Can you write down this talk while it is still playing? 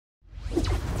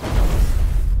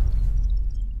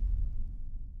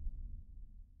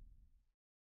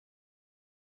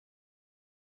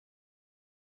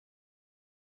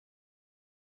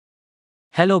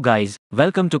Hello guys,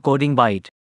 welcome to Coding Byte.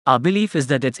 Our belief is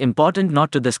that it's important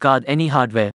not to discard any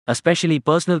hardware, especially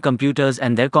personal computers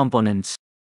and their components.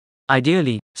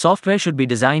 Ideally, software should be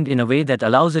designed in a way that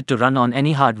allows it to run on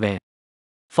any hardware.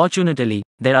 Fortunately,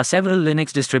 there are several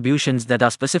Linux distributions that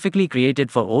are specifically created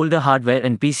for older hardware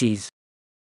and PCs.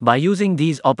 By using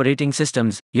these operating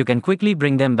systems, you can quickly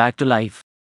bring them back to life.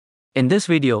 In this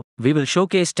video, we will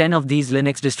showcase 10 of these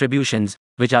Linux distributions,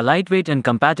 which are lightweight and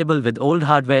compatible with old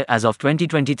hardware as of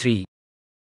 2023.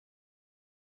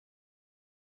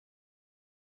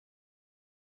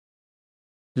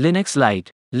 Linux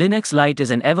Lite. Linux Lite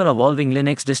is an ever-evolving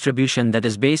Linux distribution that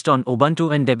is based on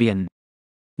Ubuntu and Debian.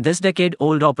 This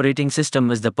decade-old operating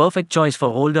system is the perfect choice for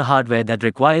older hardware that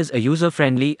requires a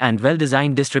user-friendly and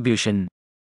well-designed distribution.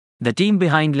 The team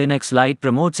behind Linux Lite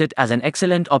promotes it as an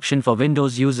excellent option for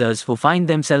Windows users who find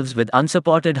themselves with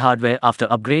unsupported hardware after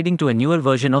upgrading to a newer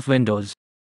version of Windows.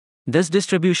 This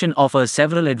distribution offers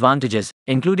several advantages,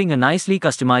 including a nicely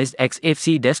customized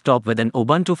XFC desktop with an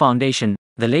Ubuntu foundation,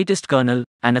 the latest kernel,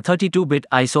 and a 32-bit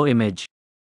ISO image.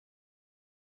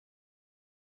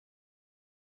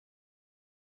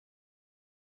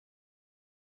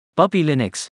 Puppy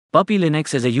Linux. Puppy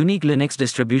Linux is a unique Linux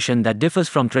distribution that differs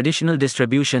from traditional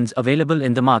distributions available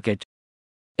in the market.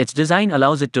 Its design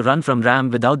allows it to run from RAM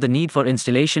without the need for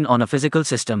installation on a physical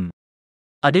system.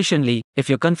 Additionally, if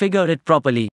you configure it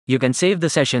properly, you can save the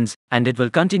sessions, and it will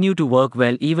continue to work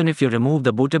well even if you remove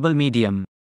the bootable medium.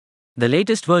 The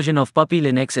latest version of Puppy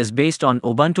Linux is based on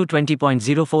Ubuntu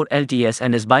 20.04 LTS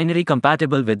and is binary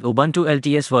compatible with Ubuntu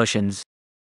LTS versions.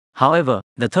 However,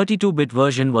 the 32-bit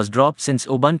version was dropped since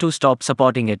Ubuntu stopped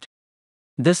supporting it.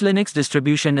 This Linux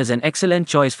distribution is an excellent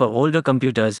choice for older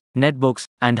computers, netbooks,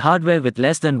 and hardware with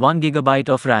less than 1 GB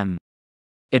of RAM.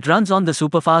 It runs on the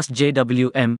superfast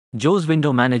JWM, JAWS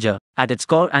window manager, at its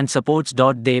core and supports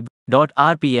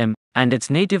 .deb.rpm, and its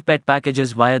native pet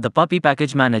packages via the Puppy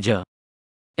package manager.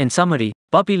 In summary,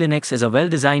 Puppy Linux is a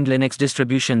well-designed Linux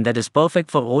distribution that is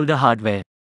perfect for older hardware.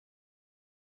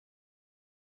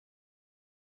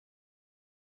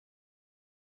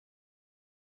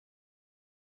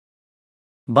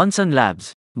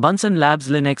 BunsenLabs. BunsenLabs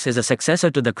Linux is a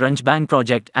successor to the Crunchbang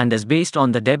project and is based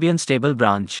on the Debian stable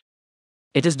branch.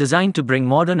 It is designed to bring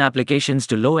modern applications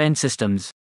to low-end systems.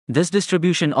 This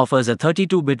distribution offers a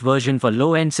 32-bit version for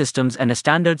low-end systems and a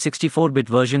standard 64-bit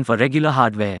version for regular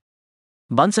hardware.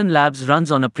 BunsenLabs runs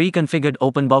on a pre-configured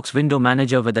OpenBox window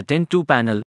manager with a Tint2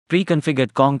 panel,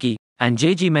 pre-configured COM key, and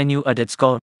JG menu at its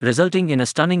core, resulting in a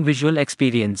stunning visual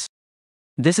experience.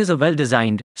 This is a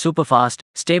well-designed, super-fast,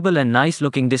 stable and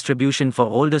nice-looking distribution for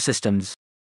older systems.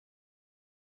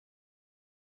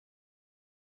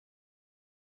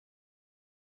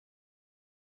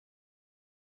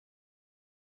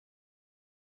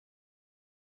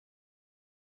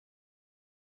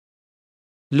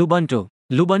 Lubuntu.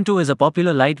 Lubuntu is a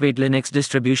popular lightweight Linux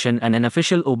distribution and an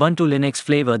official Ubuntu Linux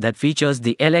flavor that features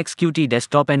the LXQT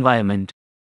desktop environment.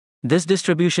 This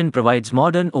distribution provides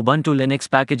modern Ubuntu Linux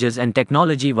packages and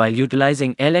technology while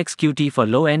utilizing LXQT for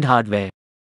low-end hardware.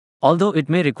 Although it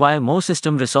may require more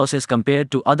system resources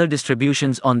compared to other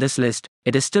distributions on this list,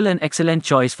 it is still an excellent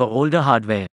choice for older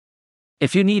hardware.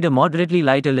 If you need a moderately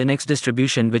lighter Linux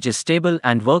distribution which is stable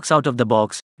and works out of the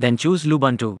box, then choose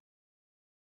Lubuntu.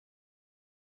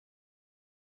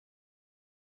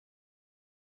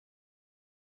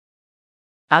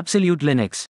 Absolute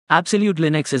Linux. Absolute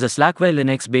Linux is a Slackware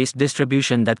Linux-based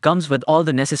distribution that comes with all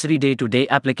the necessary day-to-day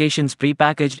applications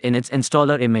pre-packaged in its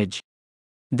installer image.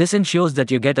 This ensures that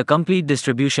you get a complete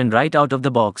distribution right out of the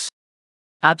box.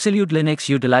 Absolute Linux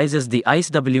utilizes the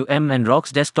IceWM and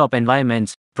ROX desktop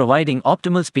environments, providing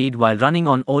optimal speed while running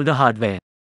on older hardware.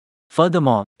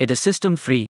 Furthermore, it is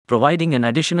system-free, providing an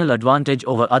additional advantage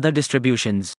over other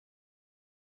distributions.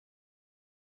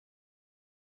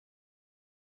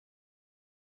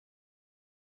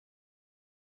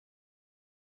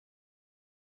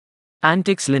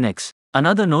 Antix Linux.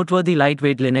 Another noteworthy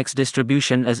lightweight Linux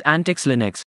distribution is Antix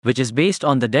Linux, which is based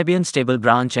on the Debian stable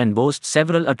branch and boasts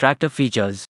several attractive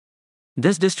features.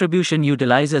 This distribution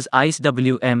utilizes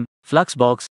IceWM,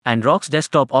 Fluxbox, and ROX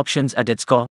desktop options at its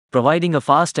core, providing a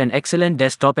fast and excellent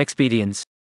desktop experience.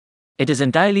 It is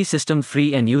entirely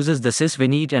system-free and uses the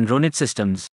sysvinit and runit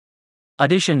systems.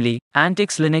 Additionally,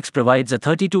 Antix Linux provides a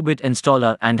 32-bit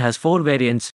installer and has 4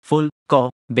 variants, full, core,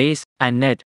 base, and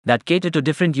net, that cater to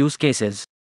different use cases.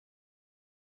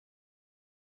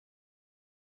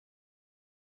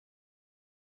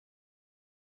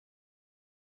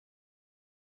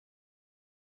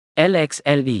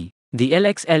 LXLE. The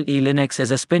LXLE Linux is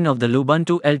a spin of the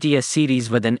Lubuntu LTS series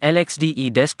with an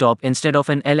LXDE desktop instead of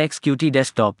an LXQT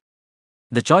desktop.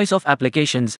 The choice of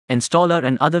applications, installer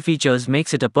and other features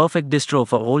makes it a perfect distro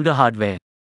for older hardware.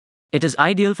 It is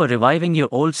ideal for reviving your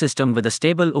old system with a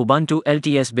stable Ubuntu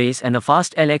LTS base and a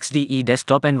fast LXDE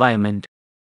desktop environment.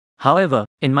 However,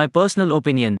 in my personal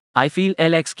opinion, I feel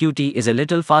LXQT is a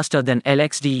little faster than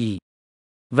LXDE.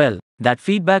 Well, that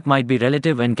feedback might be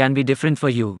relative and can be different for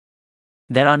you.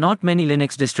 There are not many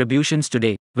Linux distributions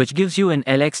today, which gives you an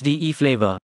LXDE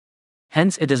flavor.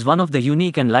 Hence, it is one of the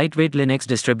unique and lightweight Linux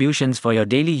distributions for your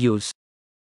daily use.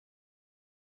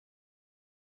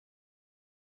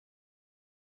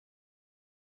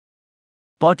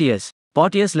 Porteus.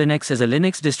 Porteus Linux is a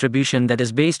Linux distribution that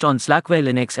is based on Slackware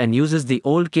Linux and uses the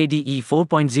old KDE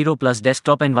 4.0 Plus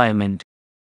desktop environment.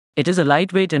 It is a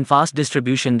lightweight and fast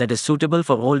distribution that is suitable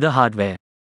for older hardware.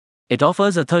 It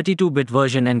offers a 32-bit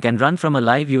version and can run from a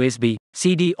live USB,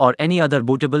 CD or any other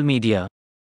bootable media.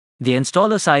 The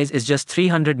installer size is just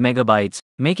 300 megabytes,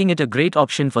 making it a great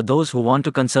option for those who want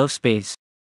to conserve space.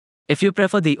 If you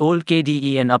prefer the old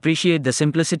KDE and appreciate the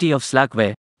simplicity of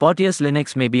Slackware, Porteus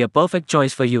Linux may be a perfect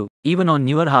choice for you, even on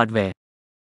newer hardware.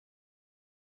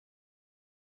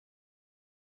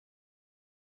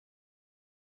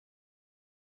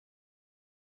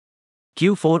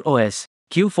 Q4 OS.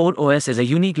 Q4 OS is a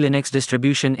unique Linux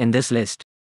distribution in this list.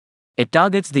 It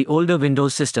targets the older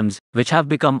Windows systems, which have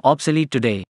become obsolete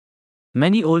today.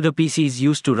 Many older PCs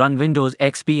used to run Windows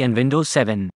XP and Windows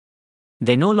 7.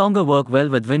 They no longer work well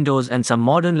with Windows and some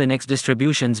modern Linux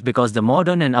distributions because the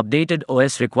modern and updated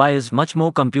OS requires much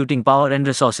more computing power and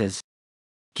resources.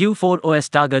 Q4 OS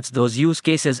targets those use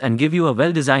cases and give you a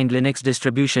well-designed Linux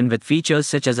distribution with features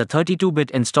such as a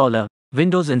 32-bit installer,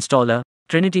 Windows installer,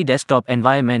 Trinity desktop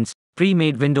environments,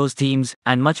 pre-made Windows themes,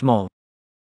 and much more.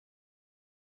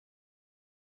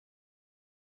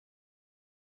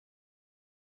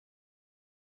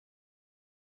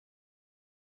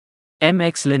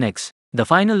 MX Linux. The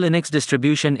final Linux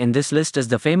distribution in this list is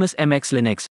the famous MX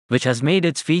Linux, which has made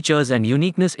its features and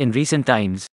uniqueness in recent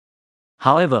times.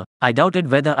 However, I doubted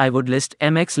whether I would list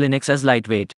MX Linux as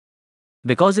lightweight.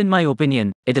 Because in my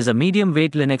opinion, it is a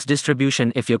medium-weight Linux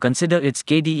distribution if you consider its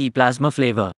KDE Plasma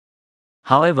flavor.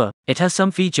 However, it has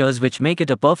some features which make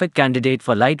it a perfect candidate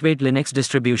for lightweight Linux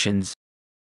distributions.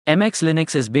 MX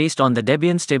Linux is based on the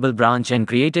Debian stable branch and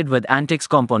created with Antix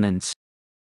components.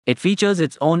 It features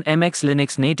its own MX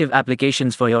Linux native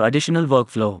applications for your additional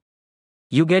workflow.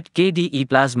 You get KDE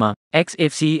Plasma,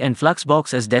 XFCE and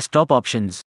Fluxbox as desktop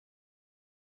options.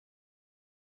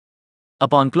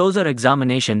 Upon closer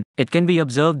examination, it can be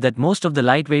observed that most of the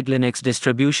lightweight Linux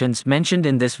distributions mentioned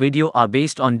in this video are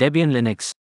based on Debian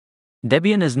Linux.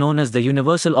 Debian is known as the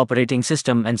universal operating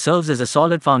system and serves as a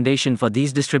solid foundation for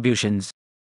these distributions.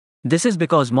 This is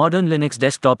because modern Linux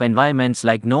desktop environments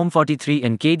like GNOME 43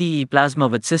 and KDE Plasma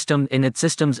with system init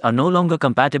systems are no longer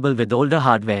compatible with older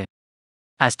hardware.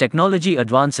 As technology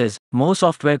advances, more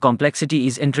software complexity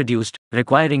is introduced,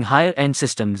 requiring higher-end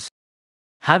systems.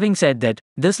 Having said that,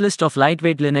 this list of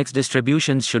lightweight Linux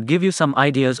distributions should give you some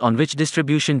ideas on which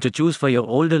distribution to choose for your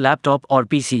older laptop or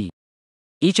PC.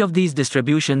 Each of these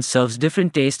distributions serves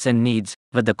different tastes and needs,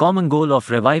 with the common goal of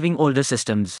reviving older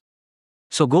systems.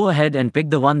 So go ahead and pick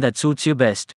the one that suits you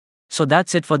best. So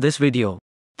that's it for this video.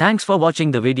 Thanks for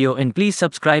watching the video and please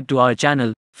subscribe to our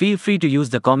channel. Feel free to use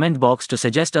the comment box to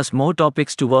suggest us more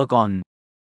topics to work on.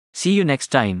 See you next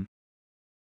time.